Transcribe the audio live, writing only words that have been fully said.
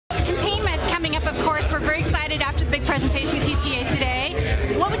We're very excited after the big presentation at TCA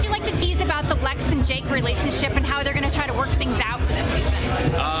today. What would you like to tease about the Lex and Jake relationship and how they're going to try to work things out for this season?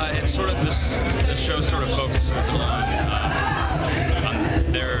 It's sort of the show sort of focuses on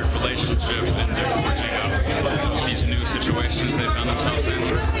their relationship and their forging of these new situations they found themselves in.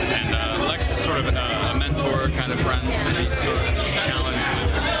 And Lex is sort of a mentor kind of friend, and he's sort of this challenge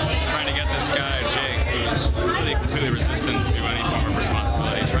with trying to get this guy Jake, who's really completely resistant to any form of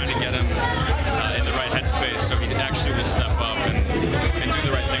responsibility, trying to get him in the right headspace so he actually will step up and do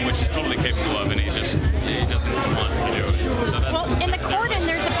the right thing, which he's totally capable of, and he doesn't want to do it. So that's well, in the cordon,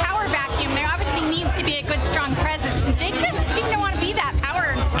 there's a power vacuum. There obviously needs to be a good, strong presence, and Jake doesn't seem to want to be that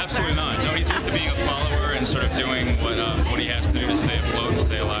power. Absolutely not. No, he's used to being a follower and sort of doing what he has to do to stay afloat and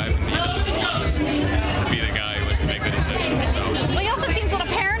stay alive, and he doesn't want to be the guy who has to make the decisions. So. Well, he also seems a little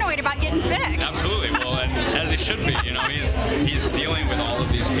paranoid about getting sick. Absolutely. Well, and as he should be. You know, he's dealing with all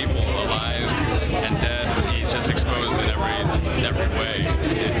of these people alive and dead. He's just exposed in every way.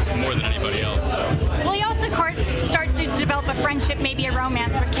 It's more than anybody else. Well, he also starts to develop a friendship, maybe a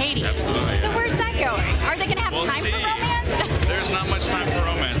romance with Katie. Absolutely. So where's that going? Are they going to have time for romance? There's not much time for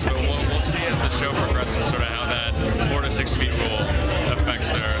romance, but we'll see as the show progresses sort of how that 4 to 6 feet rule affects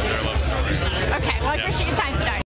their love story. Okay, well, I appreciate your time tonight.